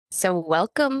So,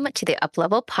 welcome to the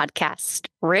UpLevel Podcast,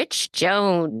 Rich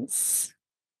Jones.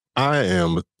 I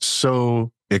am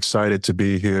so excited to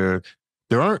be here.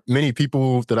 There aren't many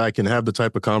people that I can have the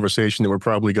type of conversation that we're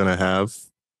probably going to have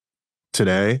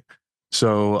today.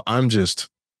 So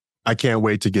I can't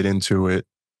wait to get into it.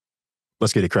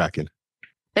 Let's get it cracking.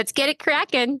 Let's get it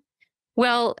cracking.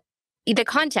 Well, the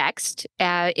context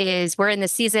is we're in the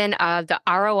season of the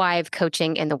ROI of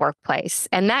coaching in the workplace.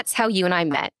 And that's how you and I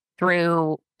met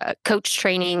through coach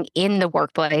training in the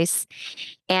workplace.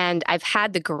 And I've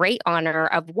had the great honor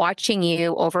of watching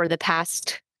you over the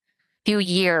past few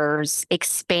years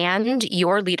expand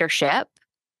your leadership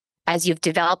as you've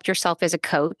developed yourself as a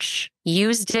coach,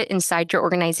 used it inside your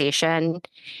organization,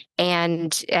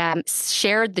 and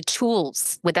shared the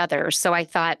tools with others. So I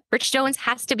thought Rich Jones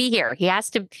has to be here. He has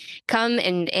to come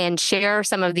and share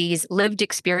some of these lived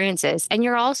experiences. And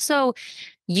you're also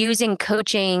using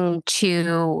coaching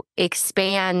to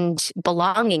expand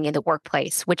belonging in the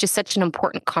workplace, which is such an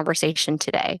important conversation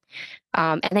today.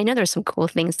 And I know there's some cool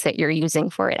things that you're using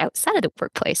for it outside of the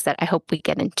workplace that I hope we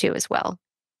get into as well.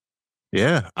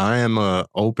 Yeah, I am an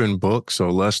open book. So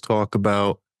let's talk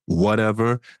about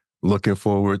whatever. Looking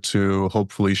forward to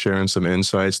hopefully sharing some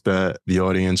insights that the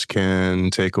audience can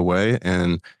take away.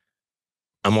 And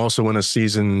I'm also in a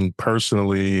season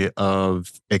personally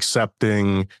of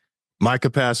accepting my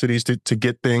capacities to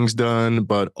get things done,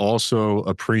 but also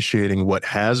appreciating what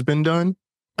has been done.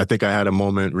 I think I had a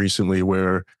moment recently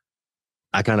where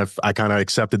I kind of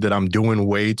accepted that I'm doing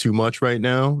way too much right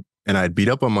now. And I'd beat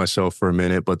up on myself for a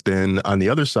minute. But then on the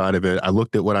other side of it, I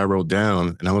looked at what I wrote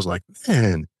down and I was like,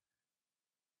 man,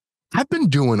 I've been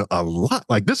doing a lot.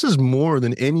 Like this is more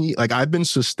than I've been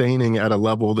sustaining at a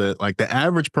level that like the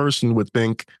average person would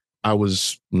think I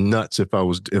was nuts if I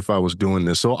was doing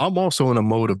this. So I'm also in a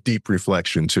mode of deep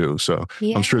reflection too. So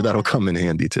I'm sure that'll Yeah. come in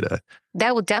handy today.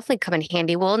 That will definitely come in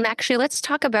handy. Well, and actually, let's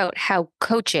talk about how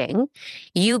coaching,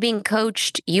 you being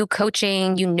coached, you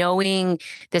coaching, you knowing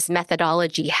this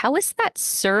methodology, how is that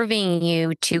serving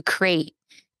you to create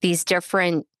these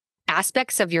different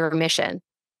aspects of your mission?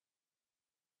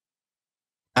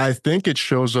 I think it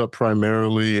shows up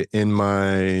primarily in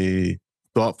my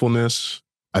thoughtfulness.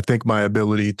 I think my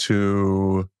ability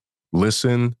to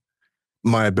listen,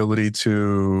 my ability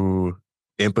to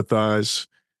empathize,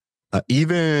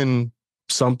 even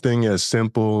something as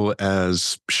simple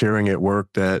as sharing at work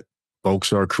that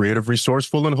folks are creative,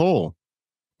 resourceful, and whole.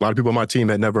 A lot of people on my team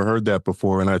had never heard that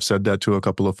before, and I've said that to a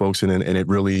couple of folks, and it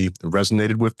really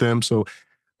resonated with them. So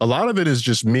a lot of it is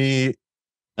just me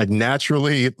like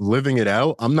naturally living it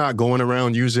out. I'm not going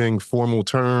around using formal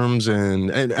terms.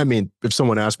 And I mean, if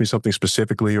someone asks me something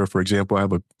specifically, or for example, I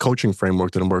have a coaching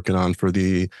framework that I'm working on for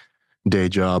the day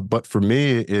job. But for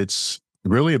me, it's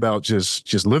really about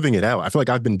just living it out. I feel like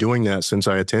I've been doing that since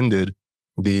I attended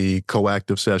the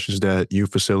coactive sessions that you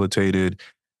facilitated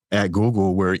at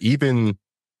Google, where even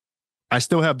I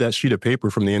still have that sheet of paper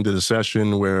from the end of the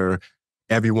session where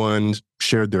everyone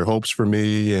shared their hopes for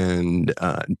me and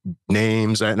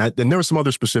names, and there were some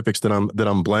other specifics that I'm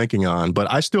blanking on, but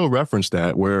I still reference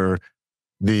that where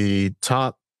the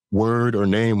top word or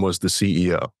name was the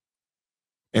CEO.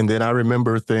 And then I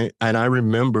remember,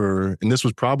 and this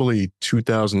was probably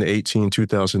 2018,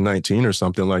 2019 or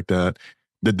something like that.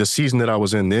 The season that I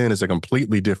was in then is a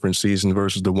completely different season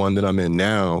versus the one that I'm in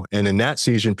now. And in that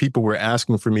season, people were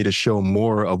asking for me to show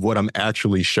more of what I'm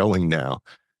actually showing now.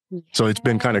 So it's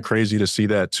been kind of crazy to see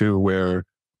that too, where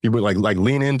people like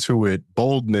lean into it,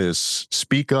 boldness,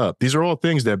 speak up. These are all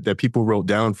things that people wrote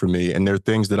down for me, and they're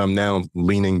things that I'm now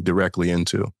leaning directly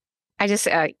into. I just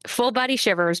full body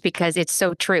shivers because it's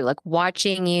so true. Like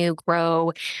watching you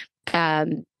grow,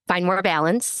 find more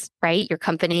balance, right? Your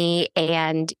company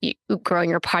and you growing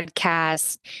your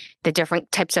podcast, the different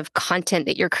types of content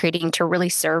that you're creating to really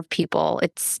serve people.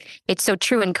 It's so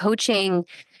true. And coaching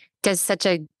does such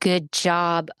a good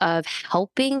job of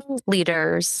helping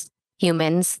leaders,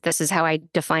 humans. This is how I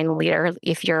define a leader.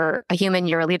 If you're a human,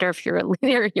 you're a leader. If you're a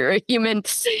leader, you're a human,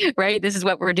 right? This is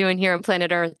what we're doing here on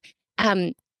planet Earth.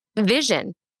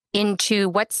 Vision into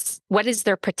what is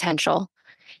their potential.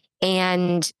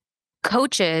 And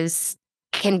coaches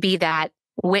can be that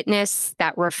witness,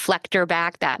 that reflector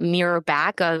back, that mirror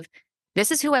back of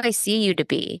this is who I see you to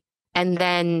be. And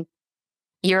then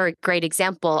you're a great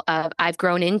example of I've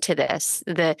grown into this.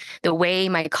 The way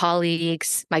my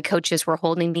colleagues, my coaches were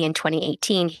holding me in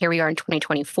 2018, here we are in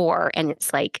 2024, and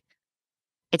it's like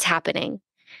it's happening.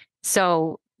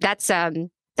 So that's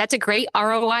a great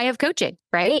ROI of coaching,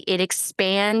 right? It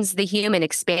expands the human,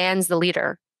 expands the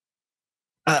leader.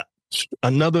 Uh,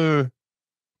 another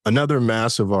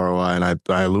massive ROI, and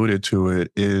I alluded to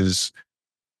it, is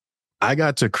I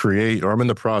got to create, or I'm in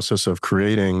the process of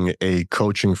creating a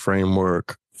coaching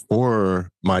framework for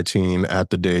my team at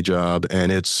the day job.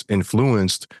 And it's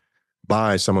influenced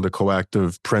by some of the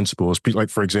coactive principles. Like,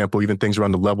 for example, even things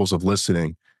around the levels of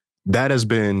listening. That has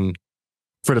been,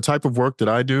 for the type of work that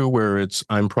I do, where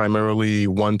I'm primarily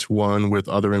one-to-one with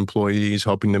other employees,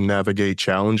 helping them navigate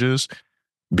challenges,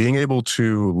 being able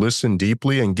to listen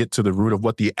deeply and get to the root of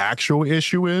what the actual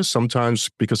issue is, sometimes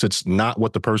because it's not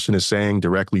what the person is saying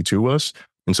directly to us.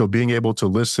 And so being able to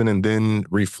listen and then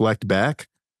reflect back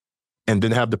and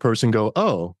then have the person go,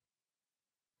 oh,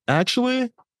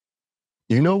 actually,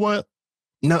 you know what?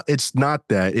 No, it's not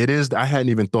that. It is. I hadn't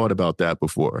even thought about that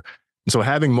before. And so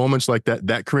having moments like that,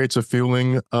 that creates a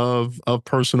feeling of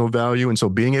personal value. And so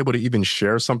being able to even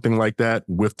share something like that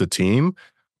with the team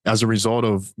as a result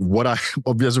of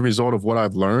as a result of what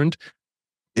I've learned,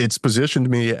 it's positioned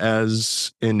me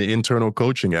as an internal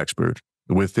coaching expert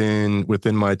within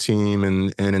my team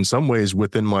and in some ways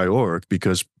within my org,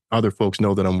 because other folks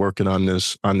know that I'm working on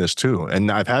this too.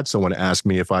 And I've had someone ask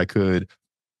me if I could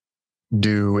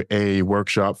do a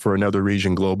workshop for another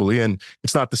region globally. And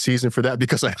it's not the season for that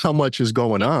because of how much is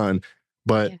going on.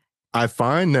 But Yeah. I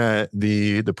find that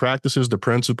the practices, the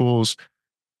principles,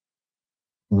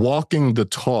 walking the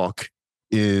talk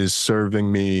is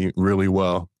serving me really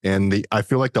well. And I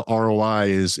feel like the ROI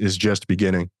is just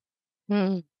beginning.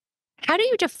 Mm. How do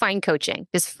you define coaching?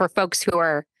 This for folks who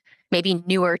are maybe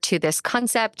newer to this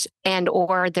concept and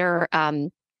or they're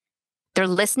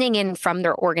listening in from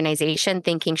their organization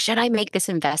thinking, should I make this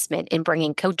investment in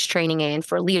bringing coach training in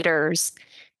for leaders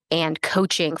and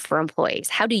coaching for employees?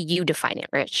 How do you define it,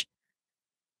 Rich?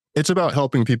 It's about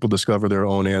helping people discover their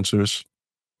own answers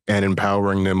and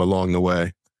empowering them along the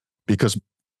way. Because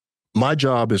my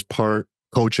job is part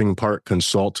coaching, part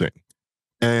consulting.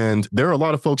 And there are a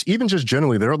lot of folks, even just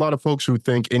generally, there are a lot of folks who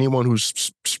think anyone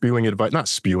who's spewing advice, not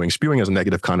spewing has a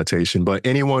negative connotation, but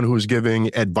anyone who's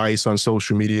giving advice on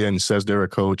social media and says they're a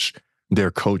coach, they're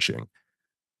coaching.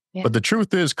 Yeah. But the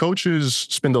truth is, coaches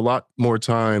spend a lot more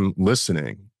time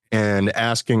listening and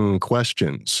asking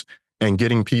questions and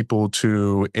getting people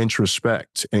to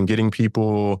introspect and getting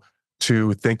people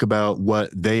to think about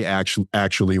what they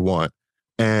actually want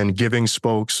and giving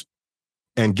folks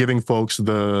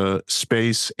the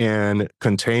space and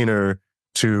container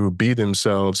to be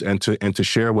themselves and to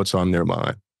share what's on their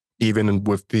mind. Even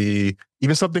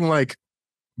something like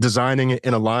designing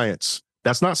an alliance.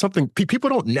 That's not something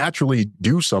people don't naturally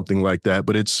do something like that,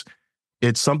 but it's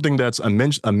something that's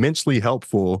immensely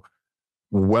helpful,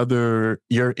 whether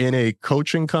you're in a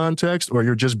coaching context or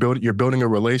you're building a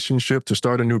relationship to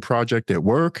start a new project at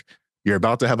work. You're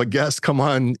about to have a guest come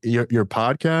on your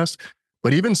podcast,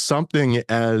 but even something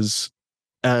as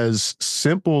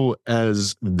simple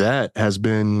as that has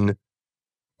been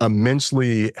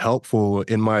immensely helpful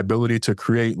in my ability to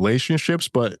create relationships,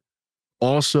 but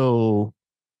also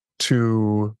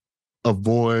to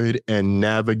avoid and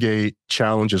navigate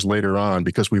challenges later on,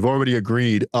 because we've already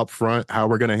agreed upfront how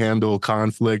we're going to handle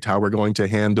conflict, how we're going to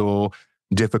handle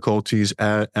difficulties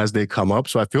as they come up.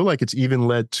 So I feel like it's even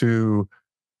led to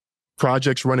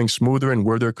projects running smoother, and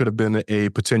where there could have been a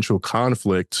potential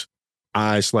conflict,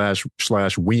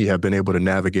 I/we have been able to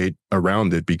navigate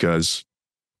around it because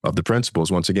of the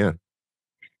principles once again.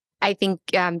 I think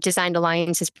designed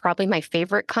alliance is probably my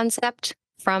favorite concept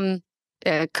from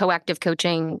coactive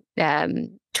coaching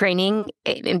training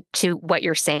into what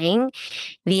you're saying.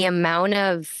 The amount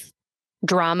of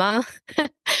drama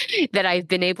that I've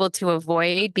been able to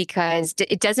avoid, because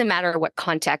it doesn't matter what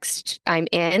context I'm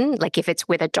in, like if it's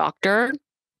with a doctor,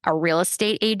 a real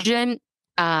estate agent,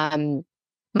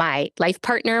 my life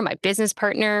partner, my business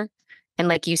partner. And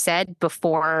like you said,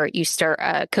 before you start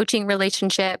a coaching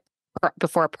relationship, or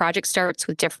before a project starts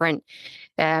with different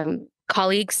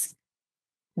colleagues,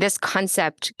 this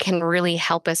concept can really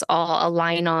help us all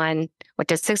align on what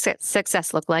does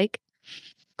success look like?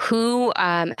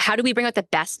 How do we bring out the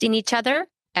best in each other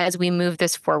as we move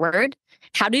this forward?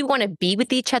 How do we want to be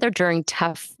with each other during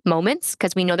tough moments?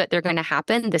 Because we know that they're going to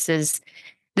happen. This is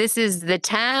the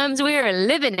times we are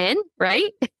living in,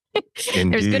 right?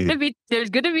 Indeed. there's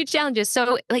gonna be challenges.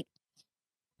 So like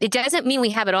it doesn't mean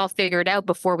we have it all figured out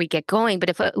before we get going, but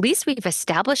if at least we've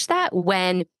established that,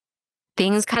 when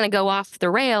things kind of go off the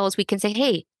rails, we can say,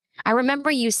 hey, I remember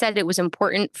you said it was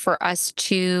important for us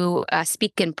to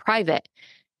speak in private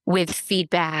with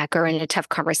feedback or in a tough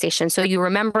conversation. So you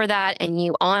remember that and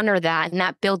you honor that, and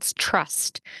that builds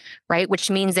trust, right?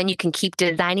 Which means then you can keep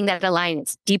designing that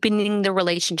alliance, deepening the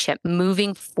relationship,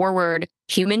 moving forward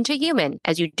human to human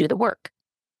as you do the work.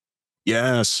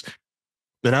 Yes.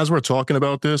 And as we're talking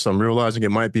about this, I'm realizing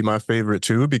it might be my favorite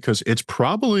too, because it's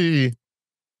probably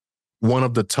one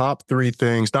of the top three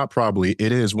things, not probably,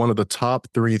 it is one of the top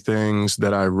three things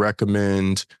that I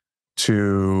recommend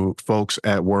to folks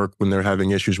at work when they're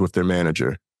having issues with their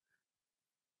manager.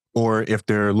 Or if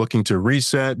they're looking to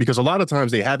reset, because a lot of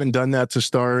times they haven't done that to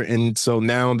start. And so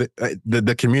now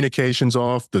the communication's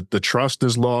off, the trust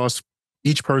is lost.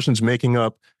 Each person's making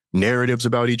up narratives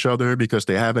about each other because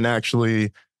they haven't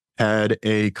actually had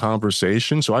a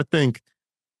conversation. So I think,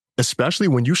 especially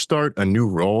when you start a new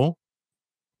role,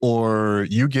 or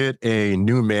you get a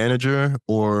new manager,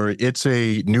 or it's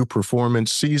a new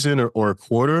performance season or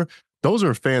quarter, those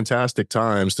are fantastic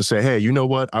times to say, hey, you know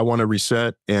what? I want to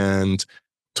reset and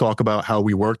talk about how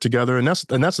we work together. And that's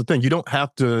the thing. You don't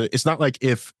have to, it's not like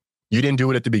if you didn't do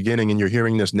it at the beginning and you're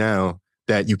hearing this now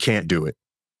that you can't do it.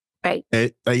 Right.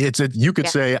 You could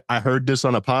say, I heard this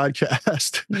on a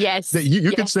podcast. Yes.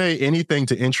 You could say anything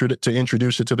to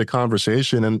introduce it to the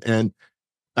conversation. And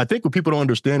I think what people don't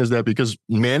understand is that because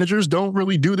managers don't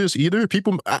really do this either.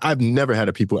 I've never had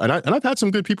and I've had some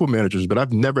good people managers, but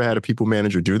I've never had a people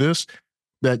manager do this.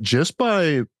 That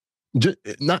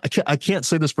I can't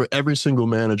say this for every single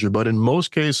manager, but in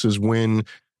most cases, when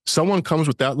someone comes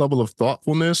with that level of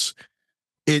thoughtfulness,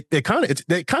 it kind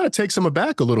of takes them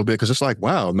aback a little bit, because it's like,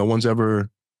 wow, no one's ever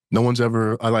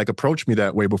like approached me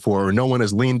that way before, or no one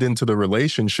has leaned into the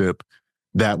relationship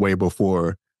that way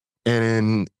before,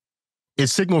 and it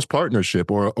signals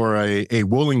partnership or a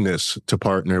willingness to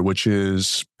partner, which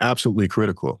is absolutely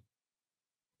critical.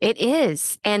 It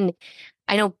is. And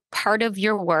I know part of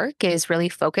your work is really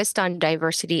focused on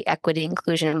diversity, equity,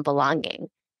 inclusion, and belonging.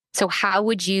 So how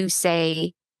would you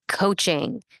say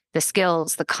coaching, the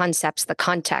skills, the concepts, the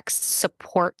context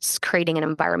supports creating an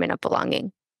environment of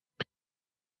belonging?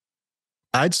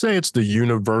 I'd say it's the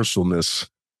universalness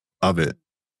of it.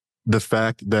 The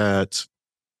fact that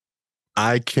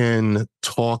I can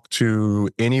talk to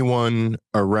anyone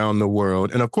around the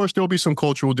world. And of course, there'll be some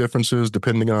cultural differences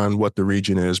depending on what the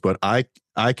region is, but I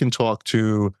can talk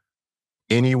to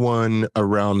anyone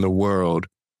around the world,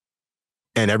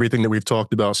 and everything that we've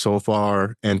talked about so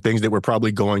far and things that we're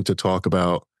probably going to talk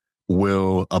about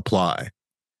will apply.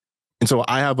 And so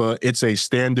it's a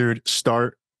standard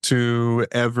start to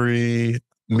every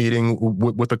meeting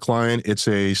with a client. It's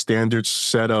a standard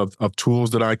set of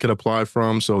tools that I could apply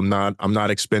from. So I'm not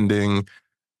expending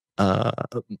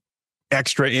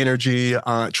extra energy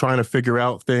trying to figure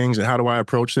out things and how do I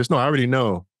approach this. No, I already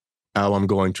know how I'm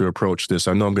going to approach this.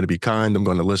 I know I'm going to be kind, I'm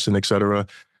going to listen, etc.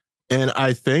 And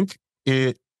I think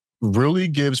it really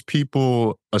gives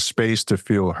people a space to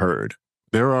feel heard.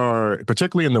 There are,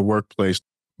 particularly in the workplace,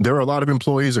 there are a lot of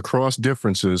employees across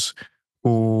differences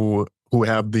who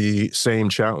have the same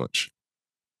challenge.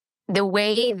 The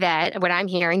way that, what I'm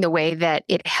hearing, the way that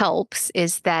it helps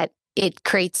is that it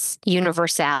creates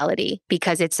universality,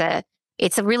 because it's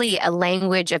really a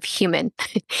language of human,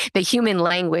 the human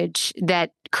language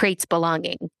that creates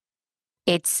belonging.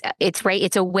 It's right.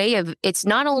 It's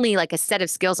not only like a set of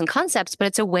skills and concepts, but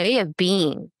it's a way of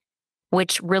being,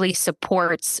 which really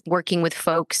supports working with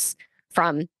folks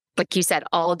from, like you said,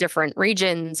 all different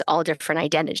regions, all different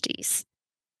identities.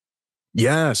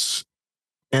 Yes.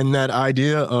 And that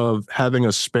idea of having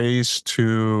a space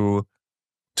to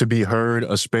be heard,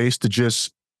 a space to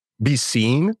just be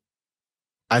seen,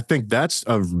 I think that's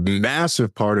a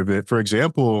massive part of it. For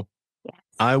example, Yes.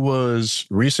 I was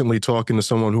recently talking to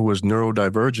someone who was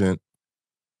neurodivergent,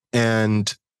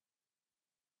 and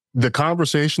the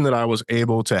conversation that I was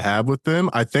able to have with them,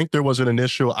 I think there was an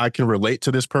initial, I can relate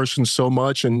to this person so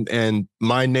much, and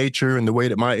my nature and the way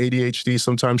that my ADHD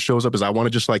sometimes shows up is I want to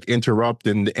just like interrupt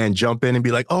and jump in and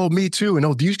be like, oh, me too. And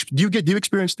oh, do you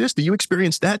experience this? Do you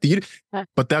experience that?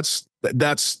 But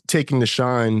that's taking the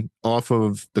shine off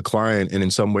of the client and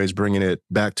in some ways bringing it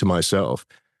back to myself.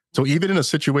 So even in a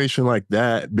situation like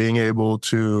that, being able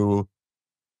to,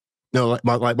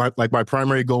 my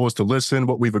primary goal is to listen.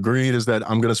 What we've agreed is that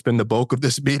I'm going to spend the bulk of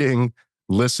this meeting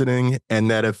listening,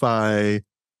 and that if I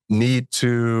need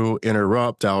to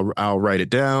interrupt, I'll write it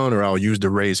down, or I'll use the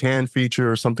raise hand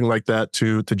feature or something like that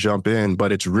to jump in.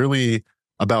 But it's really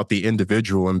about the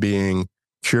individual and being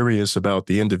curious about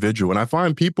the individual. And I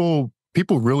find people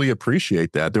really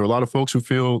appreciate that. There are a lot of folks who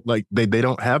feel like they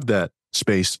don't have that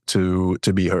space to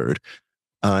be heard.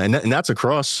 And that's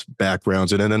across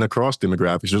backgrounds and then across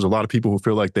demographics. There's a lot of people who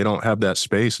feel like they don't have that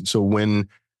space. And so when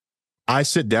I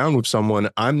sit down with someone,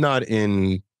 I'm not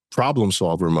in problem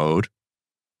solver mode.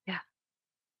 Yeah.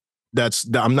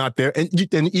 I'm not there.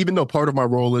 And even though part of my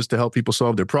role is to help people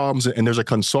solve their problems, and there's a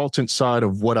consultant side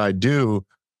of what I do,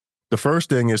 the first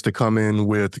thing is to come in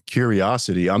with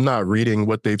curiosity. I'm not reading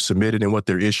what they've submitted and what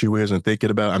their issue is and thinking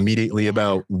about immediately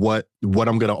about what I'm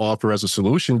going to offer as a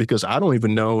solution, because I don't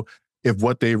even know if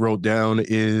what they wrote down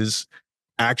is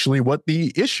actually what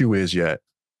the issue is yet.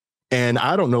 And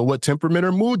I don't know what temperament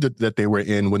or mood that they were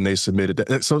in when they submitted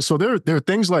that. So there are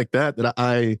things like that that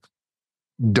I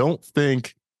don't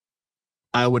think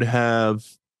I would have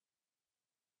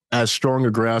as strong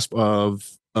a grasp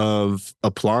of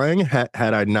applying had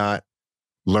I not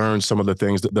learned some of the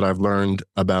things that I've learned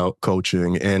about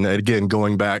coaching. And again,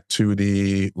 going back to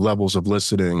the levels of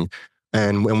listening.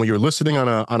 And when you're listening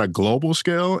on a global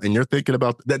scale and you're thinking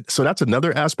about that, so that's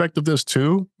another aspect of this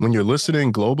too. When you're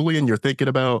listening globally and you're thinking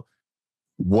about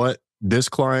what this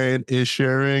client is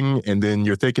sharing, and then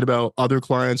you're thinking about other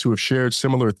clients who have shared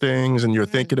similar things, and you're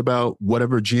thinking about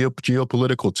whatever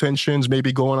geopolitical tensions may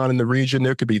be going on in the region.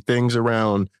 There could be things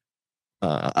around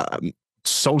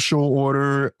social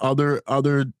order,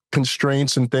 other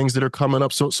constraints and things that are coming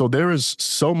up. So there is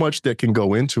so much that can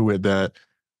go into it that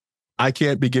I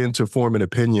can't begin to form an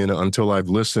opinion until I've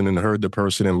listened and heard the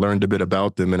person and learned a bit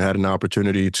about them and had an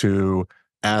opportunity to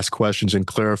ask questions and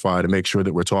clarify to make sure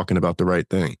that we're talking about the right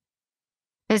thing.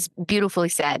 It's beautifully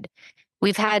said.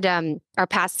 We've had our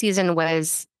past season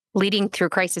was leading through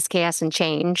crisis, chaos, and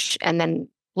change. And then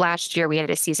last year we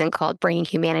had a season called Bringing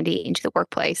Humanity into the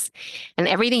Workplace. And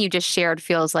everything you just shared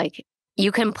feels like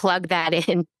you can plug that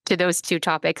in to those two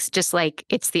topics, just like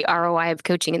it's the ROI of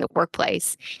coaching in the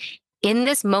workplace. In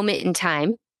this moment in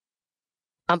time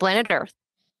on planet Earth,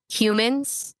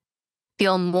 humans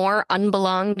feel more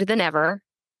unbelonged than ever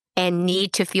and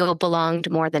need to feel belonged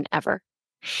more than ever.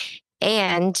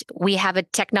 And we have a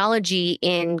technology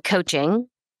in coaching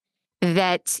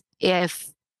that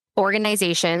if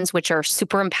organizations, which are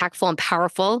super impactful and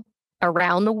powerful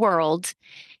around the world,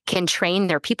 can train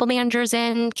their people managers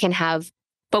in, can have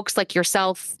folks like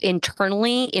yourself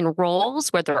internally in roles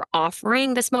where they're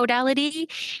offering this modality,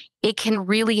 it can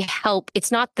really help.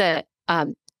 It's not the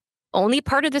only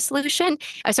part of the solution.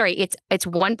 It's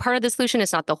one part of the solution.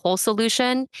 It's not the whole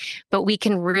solution, but we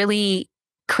can really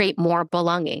create more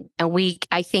belonging. And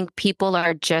I think people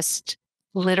are just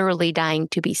literally dying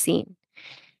to be seen.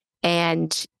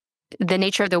 And the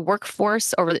nature of the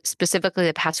workforce over specifically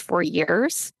the past 4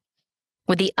 years,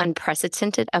 with the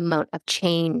unprecedented amount of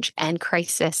change and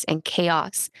crisis and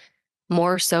chaos,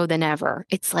 more so than ever,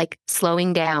 it's like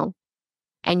slowing down.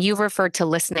 And you've referred to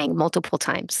listening multiple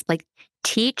times. Like,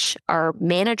 teach our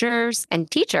managers and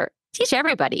teach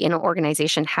everybody in an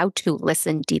organization how to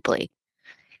listen deeply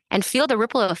and feel the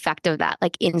ripple effect of that,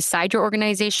 like inside your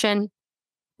organization,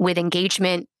 with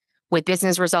engagement, with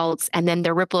business results, and then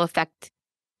the ripple effect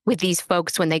with these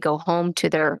folks when they go home to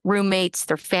their roommates,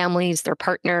 their families, their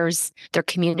partners, their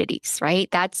communities, right?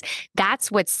 That's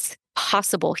what's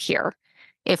possible here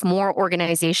if more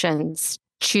organizations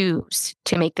choose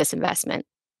to make this investment.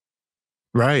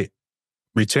 Right.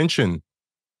 Retention.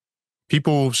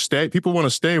 People want to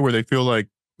stay where they feel like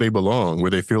they belong,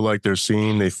 where they feel like they're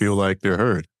seen, they feel like they're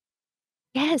heard.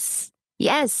 Yes.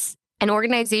 Yes. And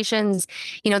organizations,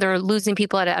 they're losing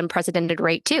people at an unprecedented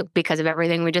rate too, because of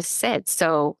everything we just said.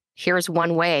 So here's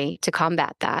one way to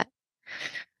combat that.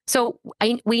 So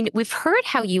we've heard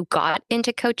how you got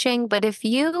into coaching, but if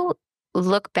you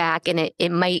look back, and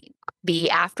it might be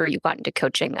after you got into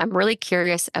coaching, I'm really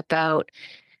curious about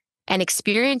an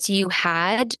experience you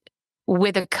had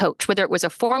with a coach, whether it was a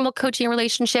formal coaching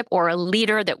relationship or a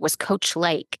leader that was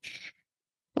coach-like.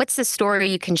 What's the story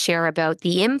you can share about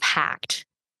the impact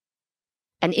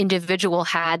an individual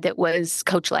had that was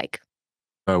coach-like?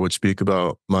 I would speak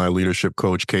about my leadership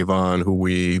coach, Kayvon, who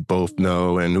we both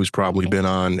know and who's probably been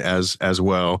on as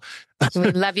well.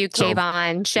 We love you, So,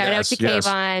 Kayvon. Shout out to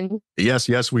Kayvon.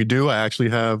 Yes, we do. I actually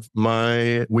have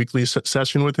my weekly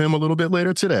session with him a little bit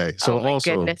later today. So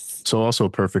also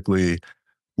perfectly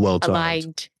well timed.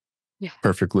 Aligned. Yeah.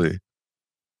 Perfectly.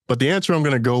 But the answer I'm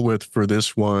going to go with for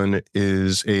this one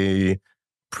is a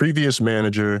previous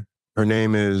manager. Her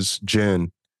name is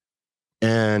Jen.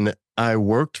 And I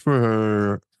worked for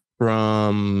her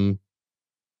from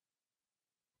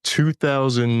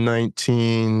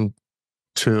 2019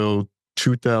 till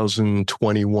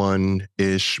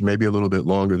 2021-ish, maybe a little bit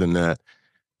longer than that.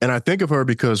 And I think of her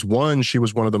because, one, she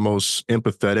was one of the most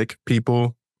empathetic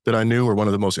people that I knew, or one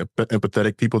of the most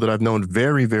empathetic people that I've known.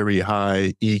 Very, very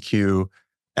high EQ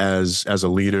as a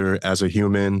leader, as a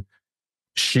human.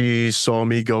 She saw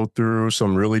me go through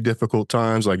some really difficult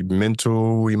times, like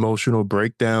mental, emotional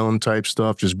breakdown type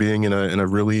stuff, just being in a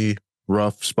really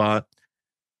rough spot.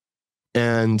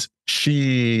 And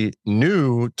she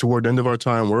knew toward the end of our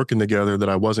time working together that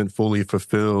I wasn't fully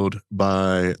fulfilled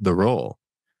by the role.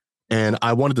 And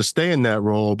I wanted to stay in that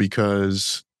role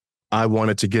because I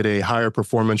wanted to get a higher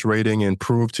performance rating and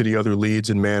prove to the other leads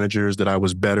and managers that I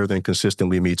was better than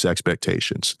consistently meets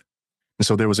expectations. And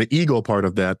so there was an ego part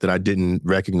of that I didn't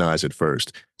recognize at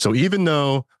first. So even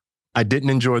though I didn't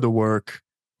enjoy the work,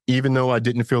 even though I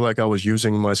didn't feel like I was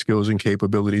using my skills and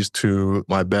capabilities to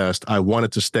my best, I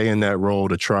wanted to stay in that role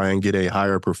to try and get a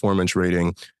higher performance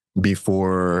rating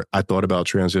before I thought about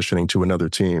transitioning to another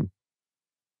team.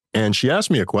 And she asked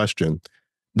me a question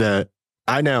that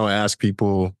I now ask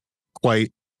people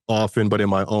quite often, but in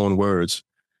my own words.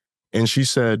 And she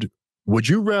said, would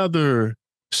you rather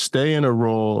stay in a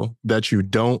role that you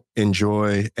don't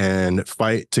enjoy and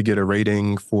fight to get a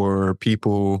rating for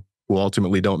people who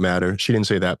ultimately don't matter? She didn't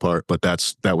say that part, but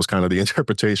that was kind of the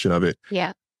interpretation of it.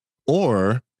 Yeah.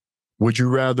 Or would you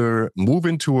rather move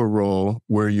into a role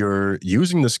where you're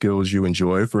using the skills you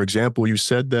enjoy? For example, you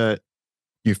said that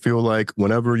you feel like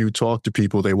whenever you talk to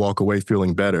people, they walk away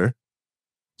feeling better.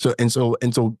 So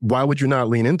why would you not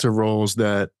lean into roles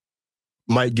that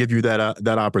might give you that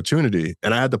opportunity?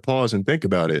 And I had to pause and think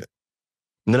about it.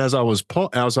 And then as I was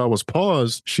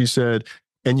paused, she said,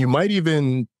 and you might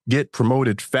even get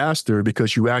promoted faster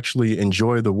because you actually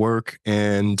enjoy the work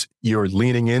and you're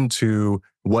leaning into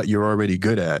what you're already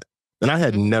good at. And I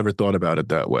had never thought about it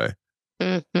that way.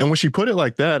 And when she put it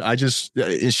like that,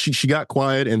 she got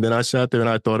quiet, and then I sat there and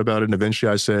I thought about it, and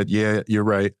eventually I said, yeah, you're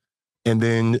right. And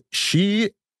then she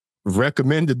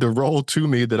recommended the role to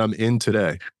me that I'm in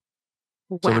today.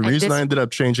 Wow. So the reason I ended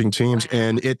up changing teams,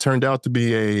 and it turned out to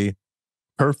be a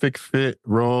perfect fit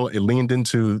role. It leaned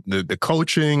into the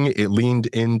coaching. It leaned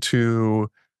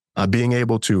into being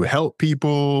able to help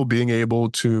people, being able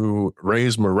to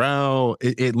raise morale.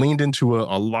 It leaned into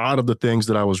a lot of the things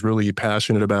that I was really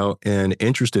passionate about and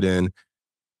interested in.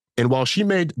 And while she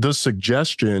made the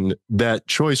suggestion, that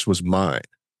choice was mine.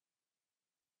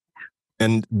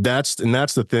 And that's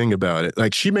the thing about it.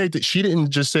 Like she didn't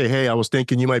just say, hey, I was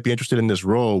thinking you might be interested in this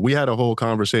role. We had a whole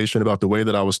conversation about the way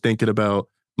that I was thinking about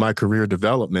my career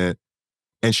development.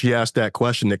 And she asked that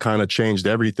question that kind of changed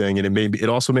everything. And it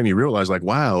also made me realize, like,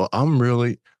 wow, I'm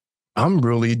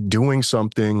really doing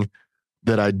something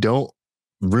that I don't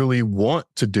really want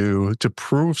to do to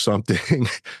prove something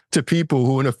to people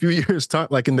who in a few years time,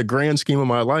 like in the grand scheme of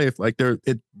my life, like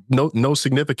no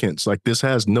significance. Like this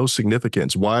has no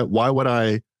significance. Why would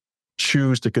I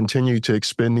choose to continue to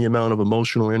expend the amount of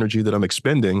emotional energy that I'm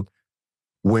expending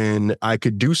when I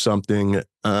could do something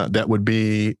that would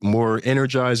be more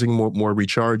energizing, more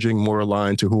recharging, more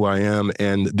aligned to who I am?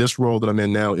 And this role that I'm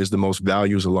in now is the most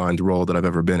values aligned role that I've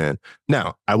ever been in.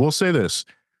 Now, I will say this.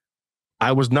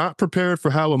 I was not prepared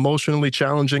for how emotionally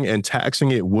challenging and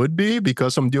taxing it would be,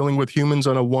 because I'm dealing with humans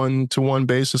on a one-to-one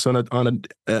basis on a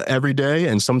every day.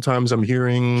 And sometimes I'm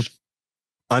hearing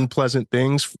unpleasant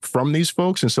things from these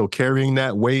folks. And so carrying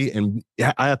that weight, and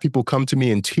I have people come to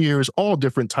me in tears, all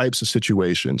different types of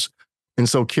situations. And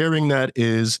so carrying that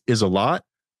is a lot,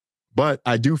 but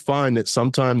I do find that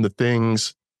sometimes the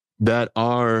things that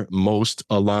are most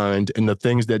aligned and the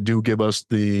things that do give us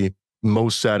the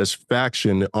most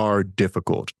satisfaction are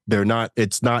difficult.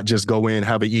 It's not just go in,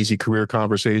 have an easy career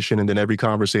conversation, and then every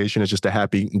conversation is just a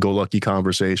happy-go-lucky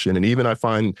conversation. And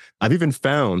I've even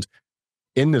found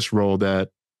in this role that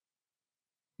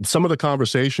some of the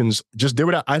conversations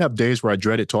I'd have days where I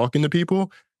dreaded talking to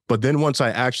people, but then once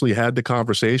I actually had the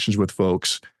conversations with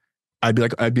folks, I'd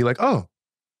be like, oh,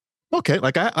 okay,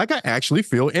 like I actually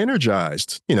feel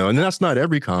energized, and that's not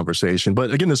every conversation. But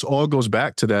again, this all goes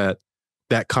back to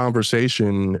that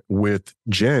conversation with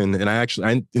Jen. And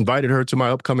I invited her to my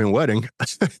upcoming wedding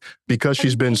because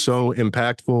she's been so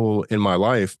impactful in my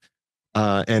life.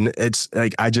 And it's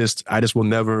like, I just will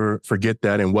never forget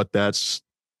that, and what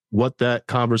that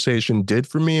conversation did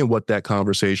for me and what that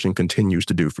conversation continues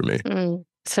to do for me.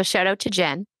 So shout out to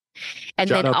Jen. And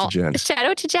shout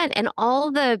out to Jen and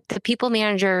all the people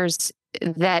managers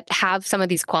that have some of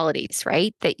these qualities,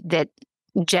 right? That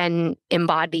Jen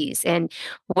embodies. And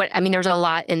there's a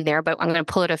lot in there, but I'm going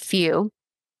to pull out a few.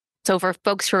 So for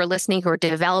folks who are listening, who are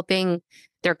developing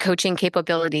their coaching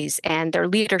capabilities and their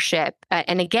leadership,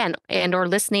 or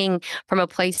listening from a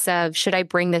place of, should I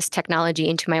bring this technology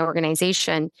into my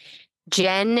organization?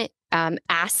 Jen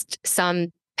asked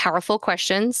some powerful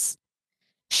questions.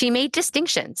 She made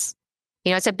distinctions.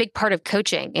 It's a big part of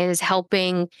coaching, is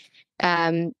helping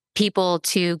people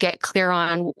to get clear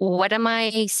on, what am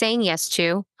I saying yes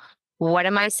to? What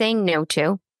am I saying no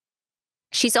to?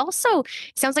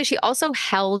 Sounds like she also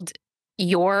held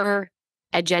your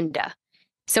agenda.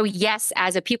 So yes,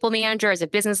 as a people manager, as a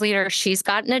business leader, she's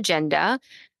got an agenda,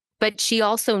 But she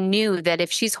also knew that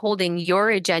if she's holding your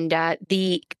agenda,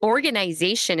 the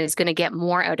organization is going to get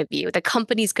more out of you. The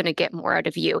company's going to get more out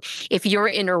of you. If you're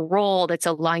in a role that's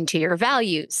aligned to your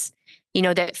values,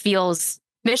 that feels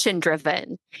mission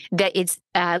driven, that it's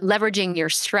leveraging your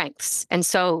strengths. And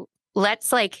so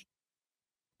let's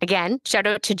again, shout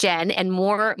out to Jen and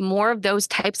more of those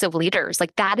types of leaders.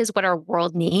 That is what our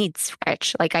world needs,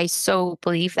 Rich. I so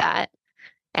believe that.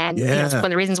 And it's one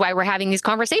of the reasons why we're having these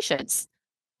conversations.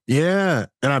 Yeah.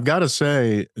 And I've got to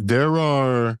say,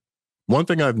 one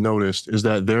thing I've noticed is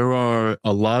that there are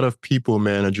a lot of people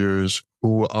managers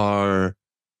who are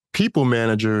people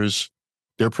managers.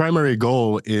 Their primary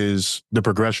goal is the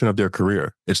progression of their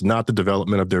career. It's not the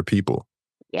development of their people.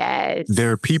 Yes.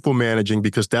 They're people managing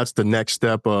because that's the next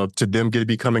step to them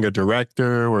becoming a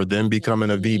director or them becoming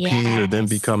a VP or them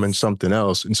becoming something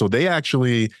else. And so they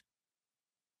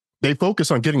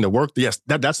focus on getting the work. Yes,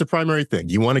 that's the primary thing.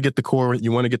 You want to get the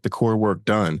core work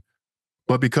done.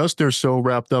 But because they're so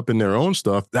wrapped up in their own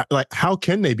stuff, how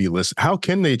can they how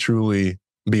can they truly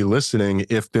be listening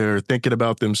if they're thinking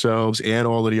about themselves and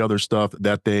all of the other stuff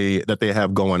that they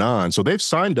have going on? So they've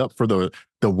signed up for the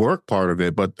work part of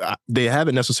it, but they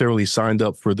haven't necessarily signed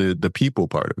up for the people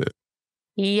part of it.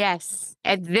 Yes.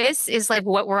 And this is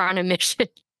what we're on a mission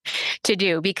to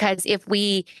do, because if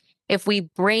we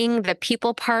bring the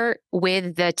people part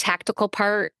with the tactical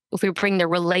part, if we bring the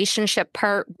relationship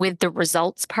part with the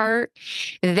results part,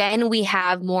 then we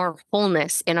have more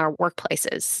wholeness in our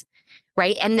workplaces,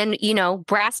 right? And then,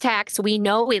 brass tacks, we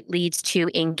know it leads to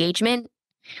engagement.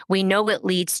 We know it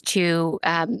leads to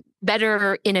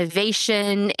better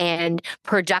innovation and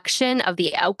production of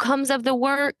the outcomes of the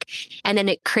work. And then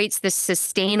it creates this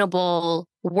sustainable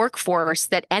workforce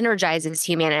that energizes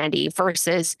humanity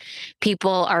versus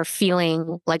people are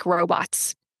feeling like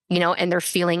robots, and they're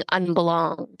feeling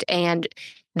unbelonged. And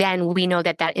then we know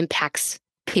that impacts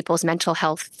people's mental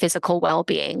health, physical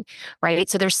well-being, right?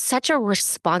 So there's such a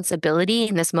responsibility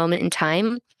in this moment in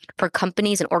time for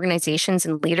companies and organizations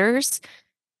and leaders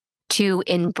to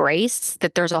embrace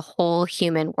that there's a whole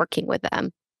human working with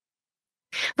them.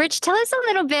 Rich, tell us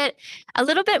a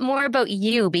little bit more about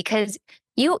you, because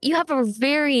you have a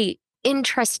very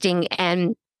interesting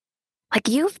and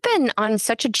you've been on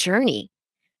such a journey.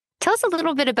 Tell us a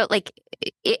little bit about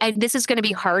and this is going to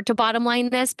be hard to bottom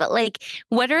line this, but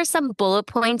what are some bullet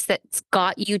points that's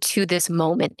got you to this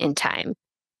moment in time?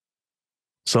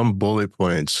 Some bullet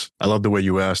points. I love the way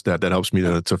you asked that. That helps me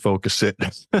to focus it.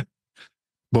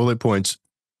 Bullet points.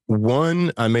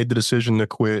 1, I made the decision to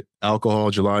quit alcohol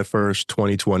July 1st,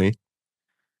 2020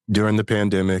 during the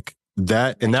pandemic.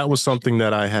 That was something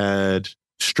that I had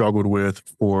struggled with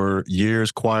for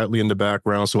years, quietly in the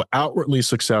background. So outwardly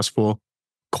successful,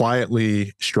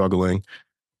 quietly struggling.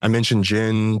 I mentioned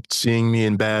Jen seeing me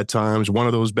in bad times. One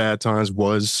of those bad times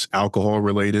was alcohol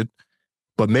related,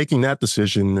 but making that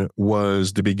decision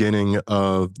was the beginning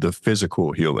of the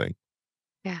physical healing.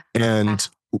 Yeah. And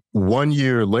 1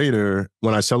 year later,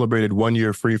 when I celebrated 1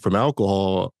 year free from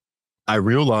alcohol, I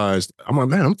realized,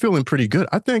 man, I'm feeling pretty good.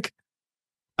 I think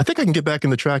I can get back in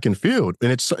the track and field.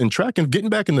 And getting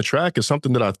back in the track is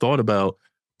something that I thought about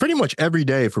pretty much every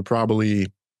day for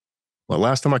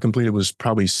last time I completed was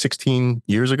probably 16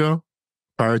 years ago,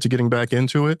 prior to getting back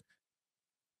into it.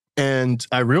 And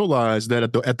I realized that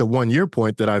at the 1 year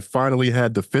point that I finally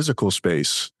had the physical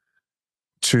space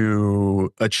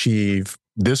to achieve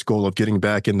this goal of getting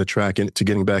back in the track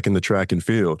and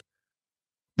field.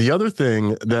 The other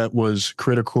thing that was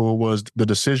critical was the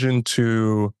decision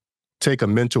to take a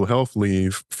mental health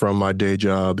leave from my day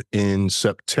job in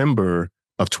September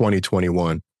of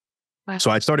 2021. Wow.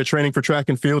 So I started training for track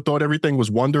and field, thought everything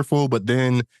was wonderful, but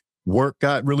then work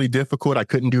got really difficult. I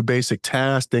couldn't do basic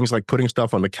tasks, things like putting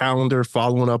stuff on the calendar,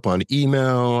 following up on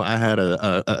email. I had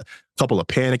a couple of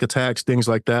panic attacks, things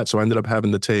like that. So I ended up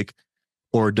having to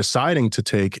deciding to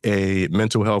take a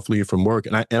mental health leave from work.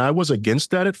 And I was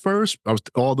against that at first. I was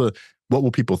what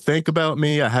will people think about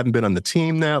me? I hadn't been on the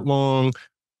team that long.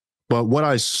 But what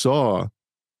I saw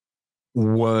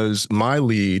was my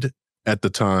lead at the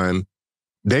time,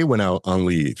 they went out on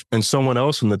leave and someone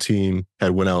else on the team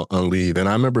had went out on leave. And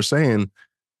I remember saying,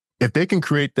 if they can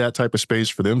create that type of space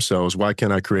for themselves, why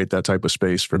can't I create that type of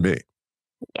space for me?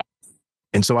 Yeah.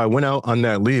 And so I went out on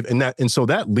that leave, and so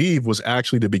that leave was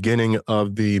actually the beginning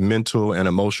of the mental and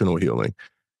emotional healing.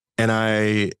 And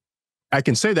I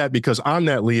can say that because on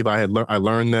that leave, I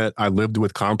learned that I lived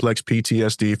with complex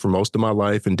PTSD for most of my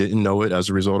life and didn't know it as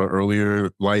a result of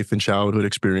earlier life and childhood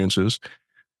experiences.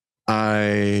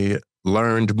 I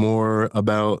learned more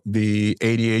about the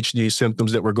ADHD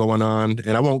symptoms that were going on.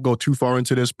 And I won't go too far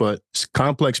into this, but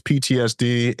complex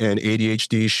PTSD and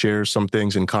ADHD share some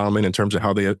things in common in terms of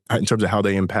how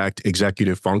they impact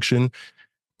executive function.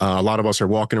 A lot of us are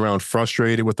walking around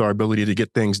frustrated with our ability to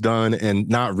get things done and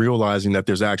not realizing that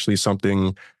there's actually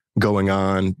something going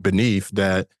on beneath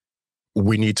that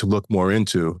we need to look more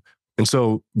into. And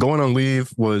so going on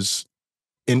leave was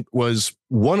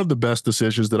one of the best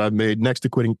decisions that I've made next to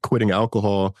quitting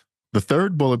alcohol. The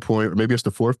third bullet point, or maybe it's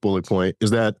the fourth bullet point, is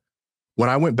that when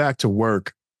I went back to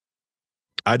work,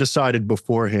 I decided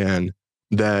beforehand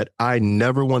that I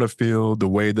never want to feel the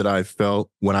way that I felt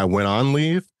when I went on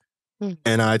leave.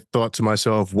 And I thought to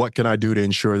myself, what can I do to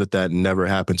ensure that that never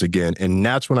happens again? And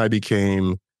that's when I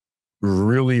became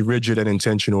really rigid and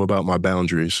intentional about my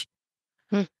boundaries.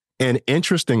 And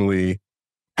interestingly,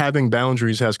 having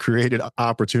boundaries has created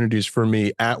opportunities for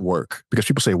me at work, because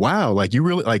people say, wow, like you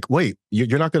really like, wait,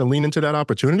 you're not going to lean into that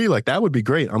opportunity? Like that would be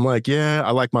great. I'm like, yeah,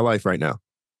 I like my life right now.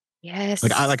 Yes.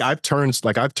 I've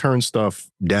turned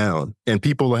stuff down, and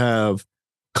people have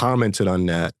commented on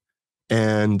that.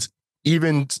 And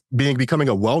even becoming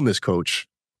a wellness coach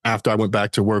after I went back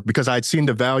to work, because I'd seen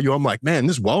the value. I'm like, man,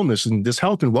 this wellness and this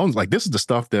health and wellness, like this is the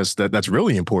stuff that's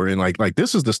really important. Like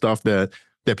this is the stuff that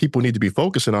people need to be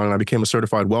focusing on. And I became a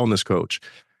certified wellness coach.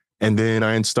 And then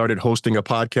I started hosting a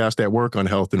podcast at work on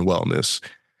health and wellness.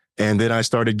 And then I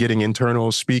started getting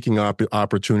internal speaking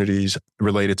opportunities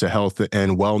related to health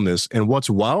and wellness. And what's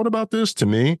wild about this to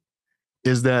me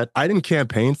is that I didn't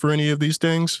campaign for any of these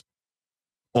things.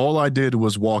 All I did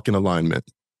was walk in alignment.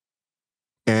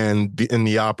 And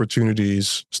the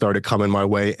opportunities started coming my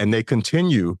way, and they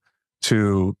continue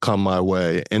to come my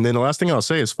way. And then the last thing I'll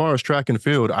say, as far as track and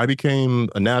field, I became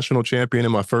a national champion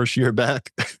in my first year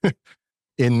back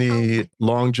in the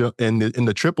long jump and in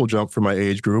the triple jump for my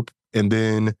age group. And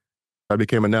then I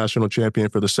became a national champion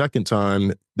for the second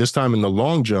time, this time in the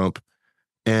long jump.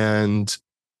 And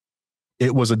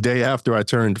it was a day after I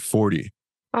turned 40.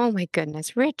 Oh my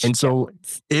goodness, Rich. And so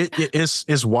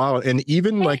it's wild. And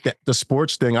even like the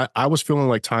sports thing, I was feeling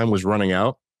like time was running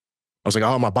out. I was like,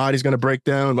 oh, my body's going to break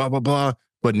down, blah, blah, blah.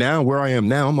 But now where I am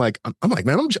now, I'm like,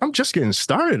 man, I'm just getting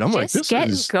started. I'm like, this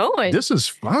is fun.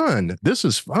 This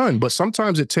is fun. But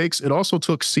sometimes it also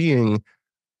took seeing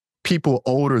people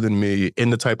older than me in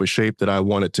the type of shape that I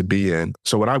wanted to be in.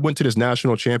 So when I went to this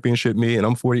national championship meet, and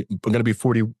I'm going to be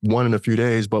 41 in a few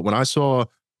days, but when I saw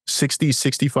 60,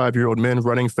 65-year-old men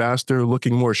running faster,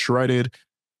 looking more shredded,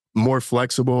 more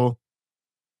flexible,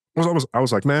 I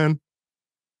was like, man,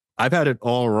 I've had it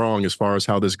all wrong as far as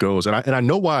how this goes. And I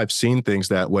know why I've seen things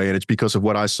that way. And it's because of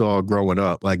what I saw growing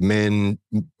up, like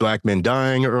black men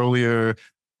dying earlier.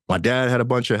 My dad had a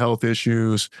bunch of health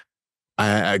issues. I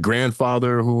had a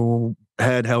grandfather who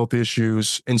had health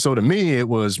issues. And so to me, it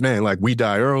was, man, like we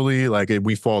die early, like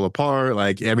we fall apart,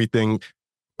 like everything.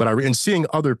 But and seeing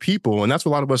other people, and that's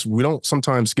what a lot of us, we don't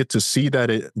sometimes get to see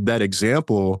that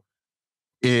example.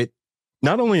 It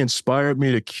not only inspired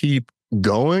me to keep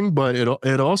going, but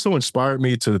it also inspired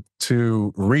me to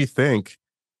rethink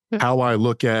how I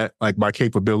look at like my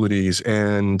capabilities,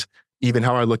 and even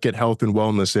how I look at health and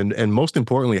wellness, and most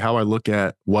importantly, how I look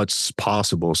at what's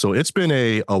possible. So it's been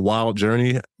a wild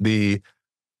journey. The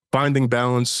finding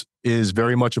balance is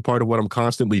very much a part of what I'm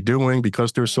constantly doing,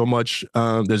 because there's so much,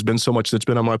 there's been so much that's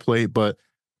been on my plate. But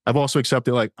I've also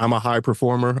accepted, like, I'm a high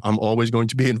performer. I'm always going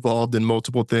to be involved in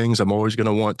multiple things. I'm always going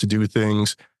to want to do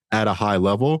things at a high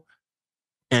level.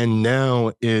 And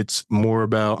now it's more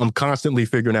about, I'm constantly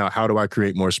figuring out, how do I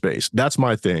create more space? That's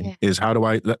my thing, is how do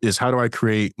I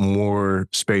create more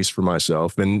space for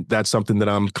myself? And that's something that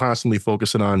I'm constantly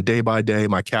focusing on day by day,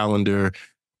 my calendar,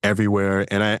 everywhere.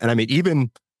 And I mean,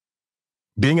 even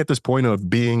being at this point of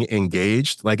being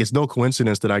engaged, like it's no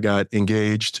coincidence that I got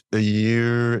engaged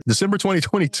December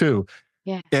 2022.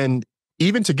 Yeah. And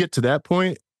even to get to that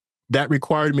point, that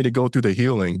required me to go through the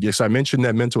healing. Yes, I mentioned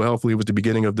that mental health leave was the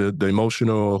beginning of the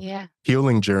emotional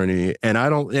healing journey. And I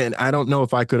don't know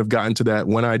if I could have gotten to that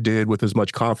when I did with as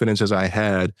much confidence as I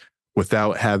had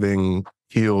without having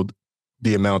healed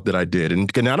the amount that I did.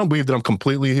 And I don't believe that I'm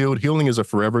completely healed. Healing is a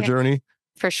forever journey.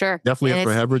 For sure. Definitely a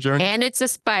forever journey. And it's a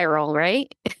spiral,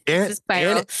 right? It's a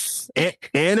spiral.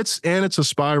 And it's a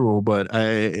spiral, but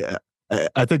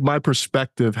I think my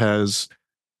perspective has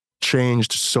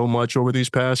changed so much over these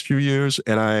past few years.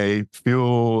 And I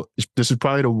feel this is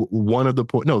probably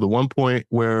the one point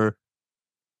where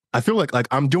I feel like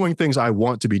I'm doing things I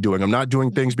want to be doing. I'm not doing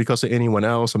things because of anyone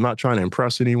else. I'm not trying to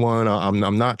impress anyone.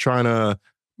 I'm not trying to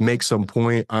make some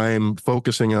point. I'm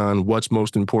focusing on what's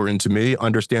most important to me,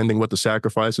 understanding what the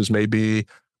sacrifices may be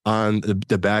on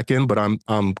the back end, but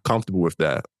I'm comfortable with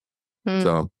that.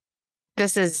 So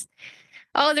This is,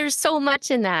 oh, there's so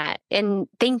much in that. And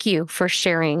thank you for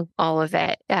sharing all of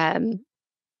it.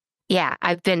 Yeah,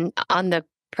 I've been on the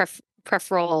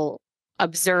peripheral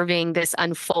observing this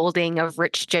unfolding of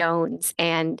Rich Jones,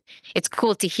 and it's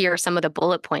cool to hear some of the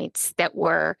bullet points that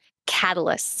were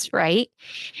catalysts, right?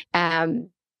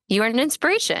 You are an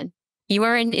inspiration. You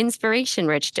are an inspiration,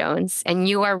 Rich Jones, and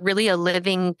you are really a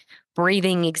living,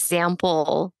 breathing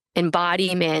example,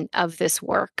 embodiment of this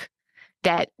work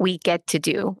that we get to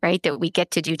do, right? That we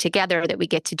get to do together, that we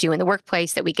get to do in the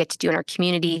workplace, that we get to do in our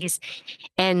communities.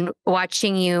 And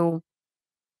watching you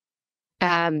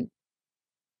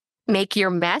make your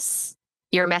mess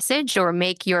your message, or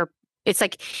make your, it's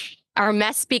like our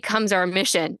mess becomes our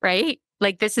mission, right?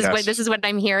 Like this is what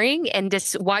I'm hearing, and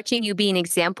just watching you be an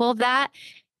example of that.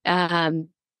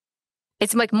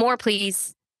 It's like more,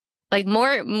 please, like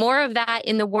more of that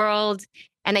in the world.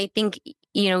 And I think,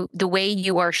 the way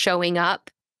you are showing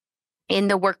up in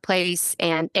the workplace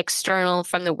and external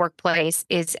from the workplace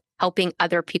is helping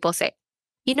other people say,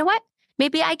 you know what?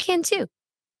 Maybe I can too.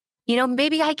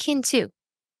 Maybe I can too.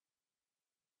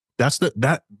 That's the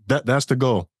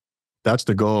goal. That's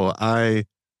the goal. I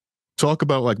talk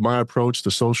about like my approach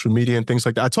to social media and things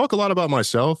like that. I talk a lot about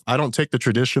myself. I don't take the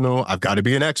traditional, I've got to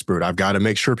be an expert. I've got to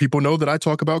make sure people know that I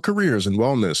talk about careers and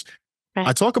wellness. Right.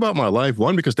 I talk about my life,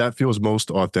 one, because that feels most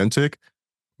authentic,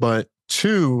 but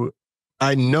two,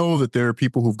 I know that there are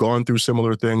people who've gone through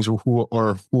similar things, or who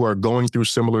are going through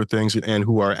similar things, and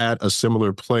who are at a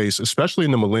similar place, especially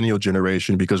in the millennial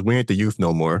generation, because we ain't the youth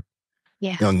no more.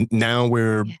 Yeah. Now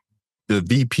we're the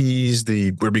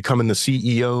VPs, we're becoming the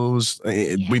CEOs.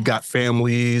 We've got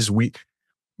families. We've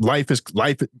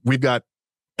got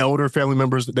elder family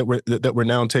members that we're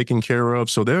now taking care of.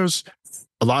 So there's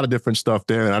a lot of different stuff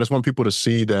there. And I just want people to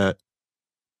see that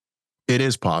it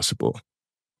is possible,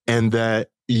 and that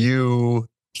you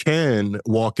can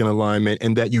walk in alignment,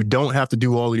 and that you don't have to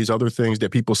do all of these other things that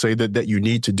people say that you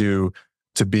need to do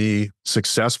to be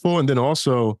successful. And then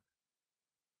also,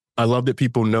 I love that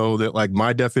people know that, like,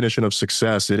 my definition of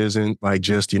success, it isn't like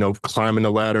just, climbing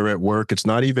the ladder at work. It's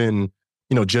not even,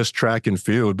 just track and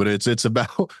field, but it's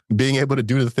about being able to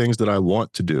do the things that I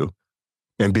want to do,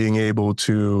 and being able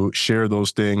to share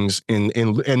those things and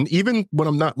even when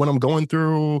I'm going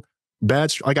through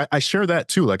bad, like I share that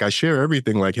too. Like I share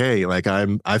everything, like, hey, like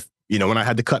when I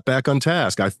had to cut back on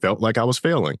task, I felt like I was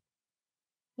failing.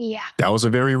 Yeah. That was a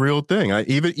very real thing. I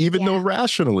even though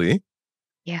rationally,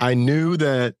 I knew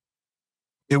that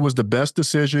it was the best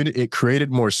decision. It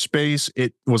created more space.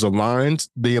 It was aligned.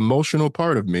 The emotional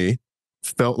part of me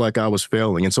felt like I was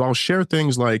failing. And so I'll share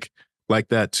things like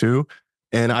that too.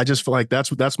 And I just feel like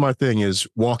that's my thing, is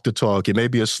walk the talk. It may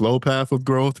be a slow path of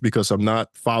growth because I'm not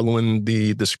following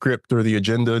the script or the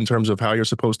agenda in terms of how you're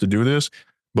supposed to do this,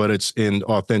 but it's an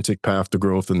authentic path to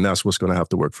growth. And that's what's going to have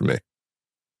to work for me.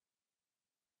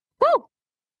 Woo!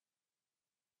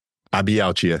 I'll be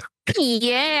out here.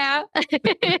 Yeah.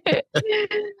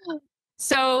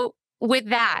 So with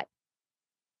that,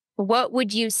 what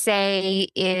would you say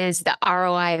is the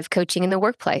ROI of coaching in the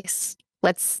workplace?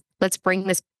 Let's bring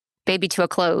this baby to a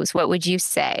close. What would you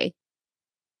say?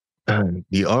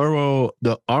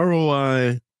 The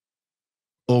ROI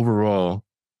overall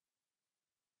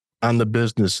on the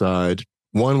business side,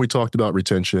 one, we talked about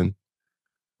retention.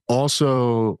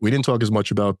 Also, we didn't talk as much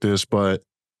about this, but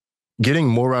getting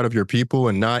more out of your people,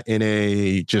 and not in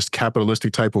a just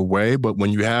capitalistic type of way, but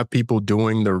when you have people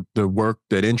doing the work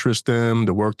that interests them,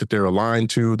 the work that they're aligned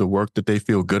to, the work that they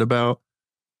feel good about,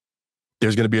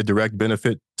 there's going to be a direct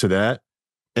benefit to that.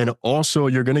 And also,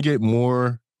 you're going to get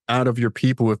more out of your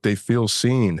people if they feel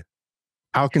seen.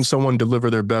 How can someone deliver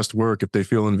their best work if they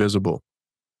feel invisible?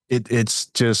 It's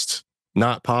just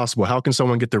not possible. How can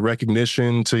someone get the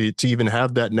recognition to even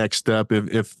have that next step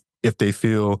if they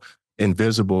feel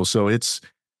invisible? So it's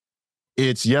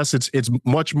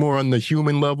much more on the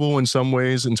human level in some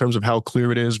ways, in terms of how clear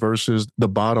it is versus the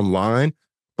bottom line,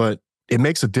 but it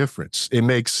makes a difference. It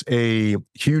makes a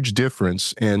huge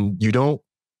difference. And you don't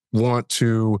want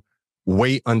to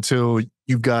wait until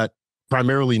you've got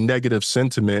primarily negative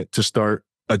sentiment to start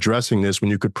addressing this, when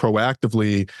you could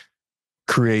proactively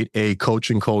create a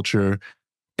coaching culture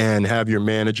and have your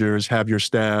managers, have your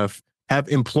staff, have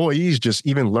employees just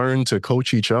even learn to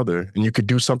coach each other. And you could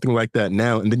do something like that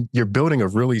now. And then you're building a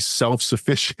really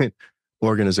self-sufficient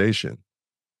organization.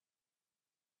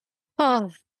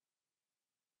 Oh,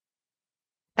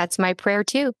 that's my prayer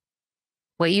too.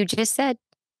 What you just said.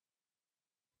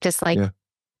 Just like,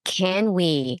 can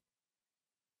we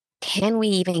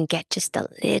even get just a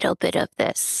little bit of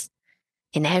this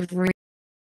in every